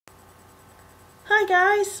Hi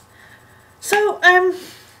guys! So, I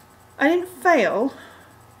didn't fail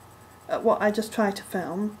at what I just tried to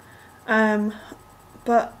film,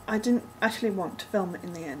 but I didn't actually want to film it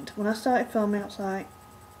in the end. When I started filming I was like,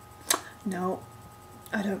 no,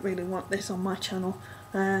 I don't really want this on my channel.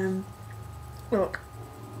 Look,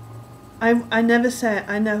 I've never said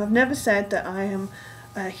that I am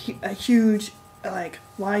a huge like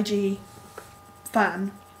YG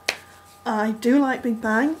fan. I do like Big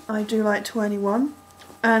Bang, I do like 21,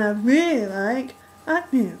 and I really like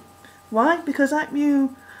ACMU. Why? Because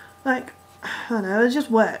ACMU, like, I don't know, they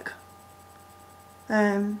just work.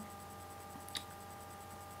 When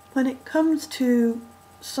it comes to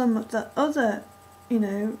some of the other, you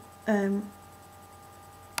know,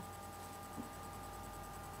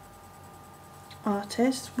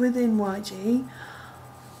 artists within YG,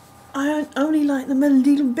 I only like them a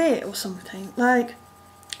little bit or something. Like,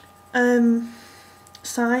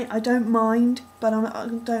 Psy, I don't mind, but I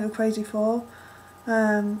don't go crazy for.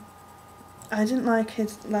 I didn't like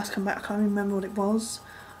his last comeback, I can't remember what it was.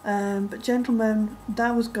 But Gentleman,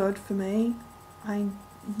 that was good for me. I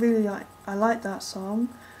like that song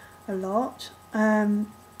a lot. But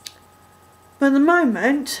at the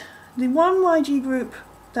moment, the one YG group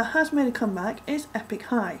that has made a comeback is Epik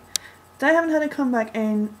High. They haven't had a comeback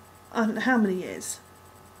in I don't know how many years,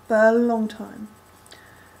 but a long time.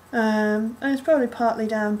 And it's probably partly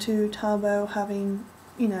down to Talbo having,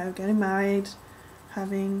 you know, getting married,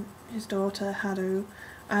 having his daughter Haru,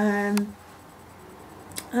 and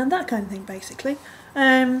that kind of thing basically.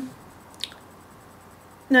 Now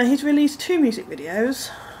he's released 2 music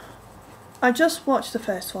videos. I just watched the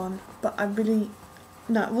first one, but I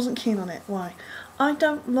wasn't keen on it. Why? I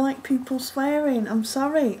don't like people swearing. I'm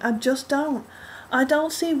sorry, I just don't. I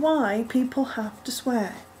don't see why people have to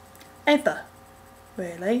swear. Ever.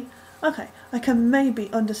 Really. Okay, I can maybe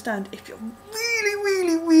understand if you're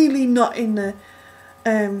really not in the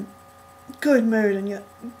good mood and you're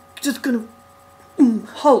just gonna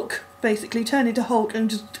Hulk, basically, turn into Hulk and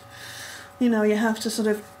just, you know, you have to sort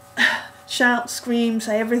of shout, scream,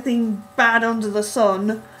 say everything bad under the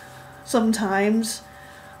sun sometimes.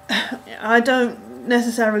 I don't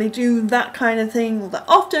necessarily do that kind of thing all that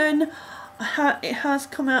often. It has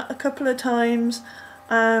come out a couple of times,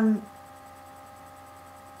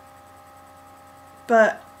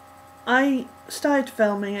 but I started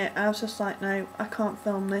filming it. I was just like, no, I can't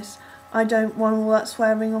film this. I don't want all that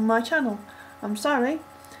swearing on my channel. I'm sorry,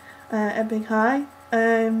 Epik High,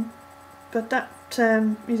 but that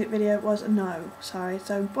music video was a no. Sorry,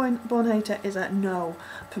 so Born Hater is a no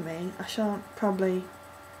for me.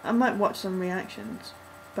 I might watch some reactions,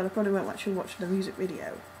 but I probably won't actually watch the music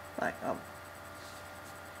video. Like, I'll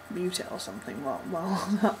mute it or something while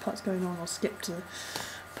that part's going on, or skip to the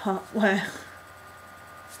part where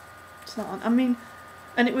it's not on. I mean,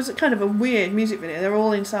 and it was kind of a weird music video. They're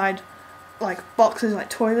all inside like boxes, like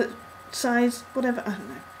toilet size, whatever, I don't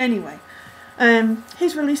know. Anyway,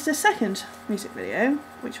 he's released a second music video,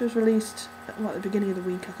 which was released at the beginning of the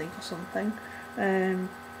week, I think, or something,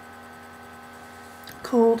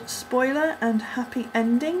 called Spoiler+Happen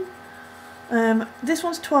Ending. This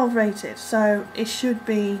one's 12 rated, so it should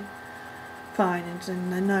be fine,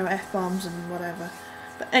 and no F-bombs and whatever.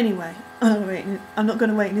 But anyway, I'm not going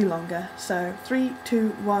to wait any longer, so 3, 2,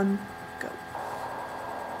 1, go.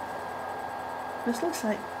 This looks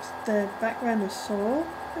like the background of Saw,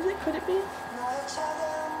 is it? Could it be?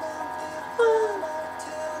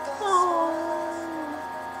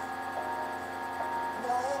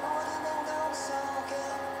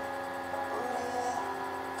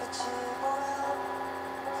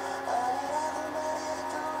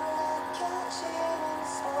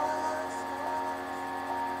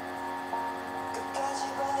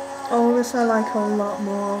 Oh, this I like a lot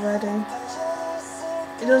more already.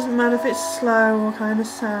 It doesn't matter if it's slow or kind of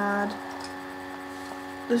sad.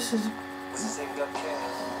 This is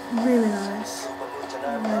really nice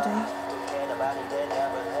already.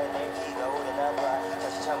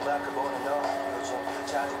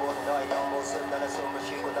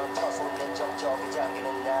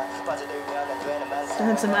 They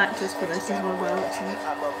had some actors for this as well.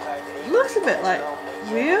 It looks a bit like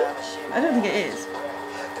real. I don't think it is.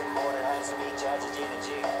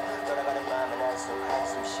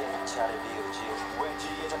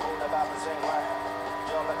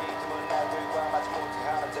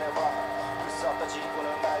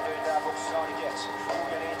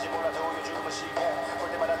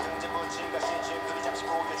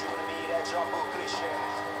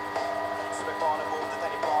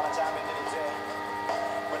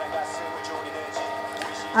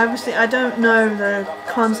 Obviously, I don't know the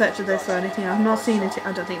concept of this or anything. I've not seen it.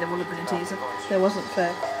 I don't think there would have been a teaser. There wasn't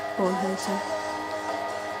for Born Hating.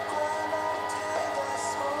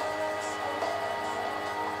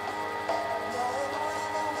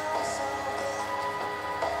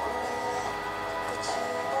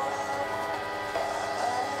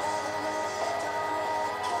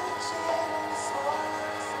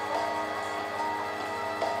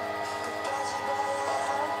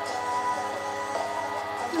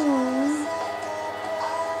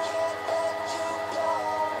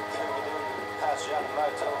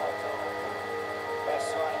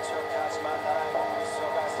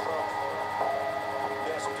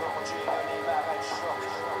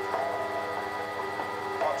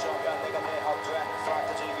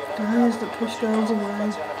 Guys that push girls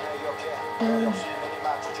away.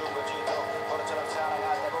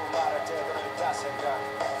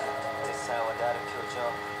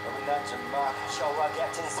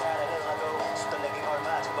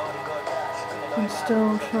 I'm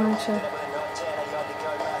still trying to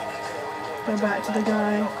go back to the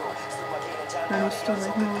guy, and he's still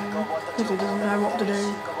ignoring me because he doesn't know what to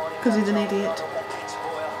do, because he's an idiot.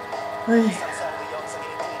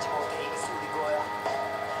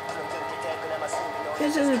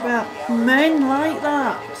 This is about men like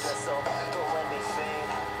that.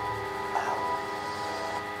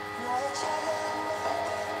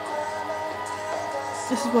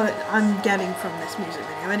 This is what I'm getting from this music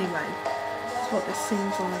video anyway. This is what this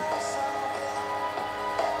seems like.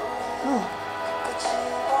 Oh. I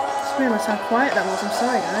just realised how quiet that was. I'm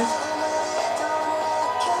sorry, guys.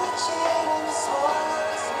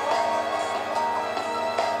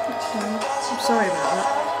 I'm sorry about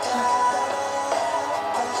that.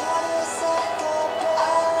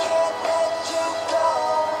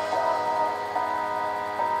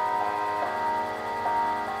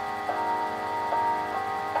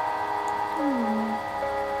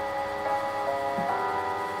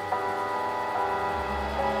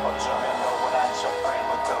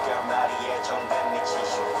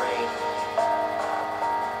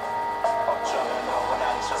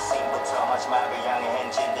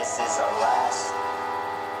 This is our last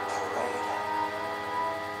parade.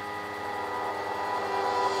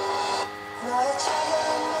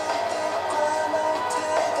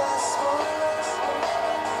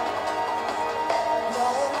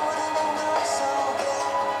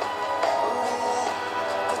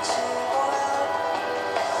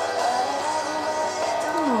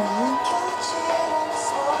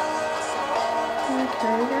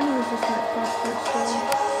 Okay, again, it was just like flashback story.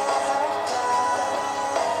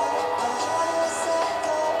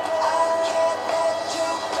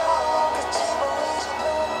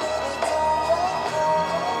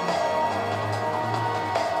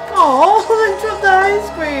 Oh, they dropped the ice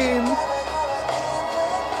cream.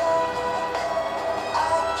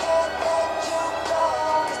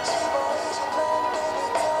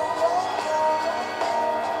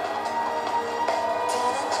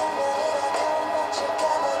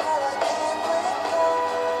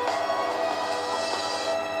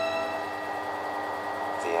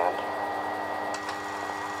 The end.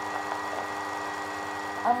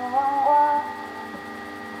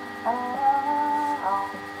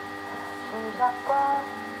 시작과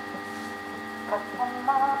같은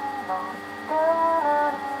말로 뜨는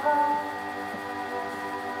건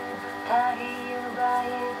다 이유가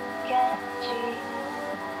있겠지.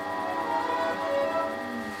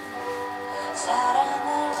 사랑을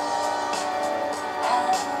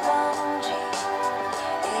하는 건지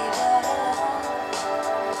이별을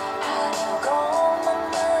하려고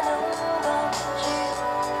만나는 건지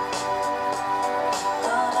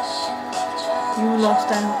또다시 널 찾아. You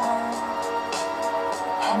lost out.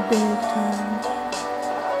 Big time.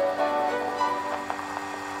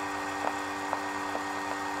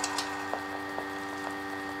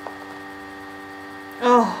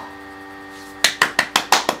 Oh,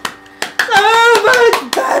 so much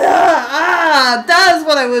better. That's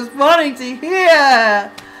what I was wanting to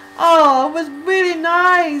hear. Oh, it was really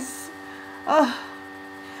nice. Oh,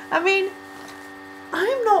 I mean,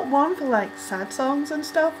 I'm not one for like sad songs and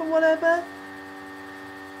stuff and whatever.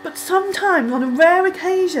 But sometimes, on a rare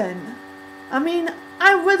occasion, I mean,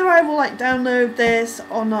 whether I will like download this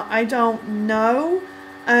or not, I don't know.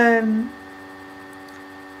 And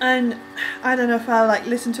I don't know if I'll like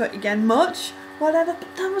listen to it again much, whatever.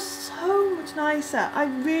 But that was so much nicer. I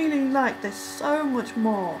really like this so much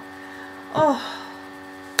more. Oh,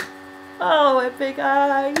 Epik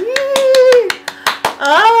High. Yee!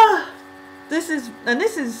 This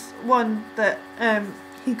is one that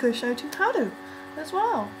he could show to Hadu as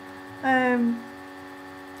well.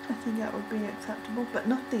 I think that would be acceptable, but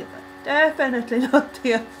not the other. Definitely not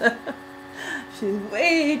the other. She's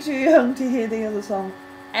way too young to hear the other song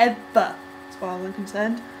ever, as far as I'm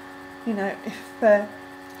concerned. You know, if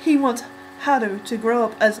he wants Haru to grow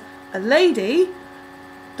up as a lady,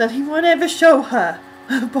 then he won't ever show her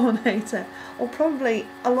Born Hater, or probably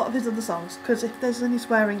a lot of his other songs, because if there's any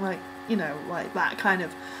swearing, like, you know, like that kind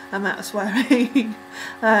of amount of swearing,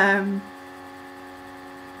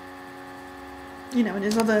 you know, in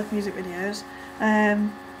his other music videos,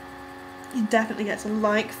 he definitely gets a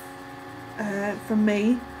like from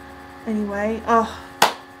me. Anyway, oh,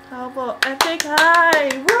 how about Epik High?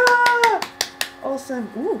 Woo! Awesome.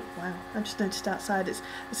 Ooh, wow, I just noticed outside the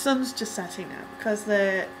sun's just setting now because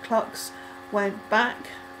the clocks went back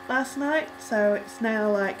last night, so it's now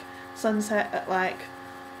like sunset at like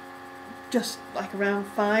just like around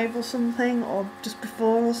 5 or something, or just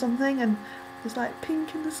before or something, and there's like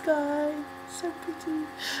pink in the sky. So pretty.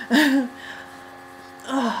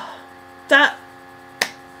 Oh, that.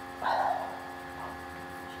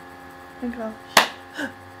 Oh gosh.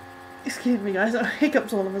 Excuse me, guys. I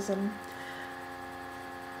hiccups all of a sudden.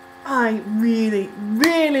 I really,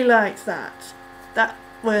 really liked that. That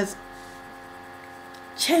was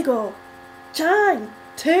Chigo, Chang,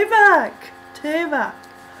 Tuvak.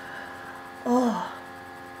 Oh,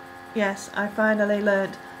 yes, I finally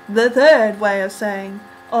learned the third way of saying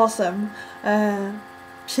awesome.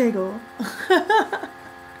 Chigo.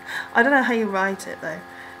 I don't know how you write it though,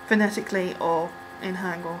 phonetically or in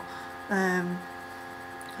Hangul. I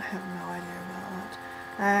have no idea about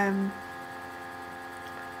that.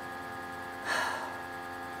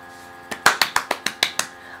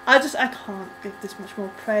 I can't give this much more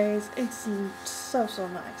praise. It's so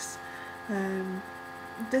nice.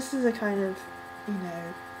 This is a kind of, you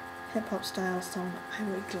know, hip hop style song I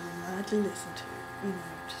would gladly listen to. You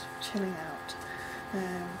know, just chilling out.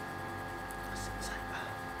 So it's like,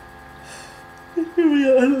 oh.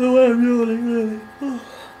 I don't know why I'm yawning, really. Oh.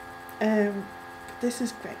 This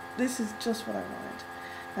is great. This is just what I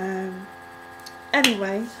wanted.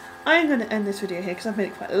 Anyway, I'm going to end this video here because I've made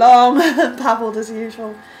it quite long, babbled as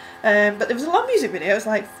usual. But there was a long music video. It was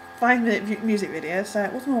like 5-minute music video, so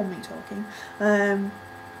it wasn't all me talking.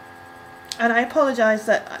 And I apologise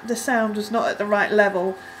that the sound was not at the right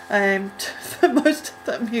level for most of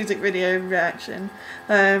that music video reaction.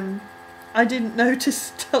 I didn't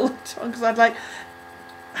notice till later on because I'd like,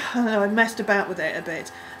 I don't know, I messed about with it a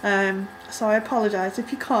bit. So I apologise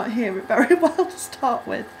if you can't hear it very well to start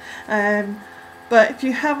with. But if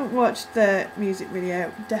you haven't watched the music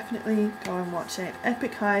video, definitely go and watch it.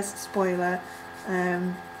 Epik High's Spoiler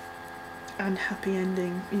and Happy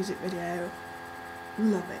Ending music video.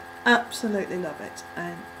 Love it. Absolutely love it.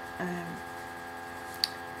 And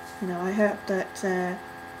you know, I hope that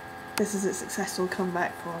this is a successful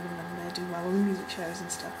comeback for them and they do well on music shows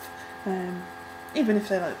and stuff. Even if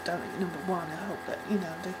they like, don't get #1, I hope that, you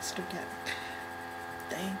know, they sort of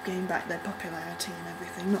they gain back their popularity and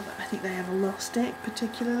everything. Not that I think they ever lost it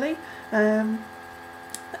particularly. But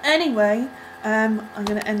anyway, I'm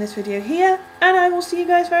going to end this video here, and I will see you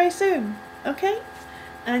guys very soon. Okay?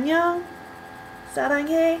 안녕.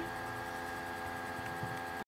 사랑해.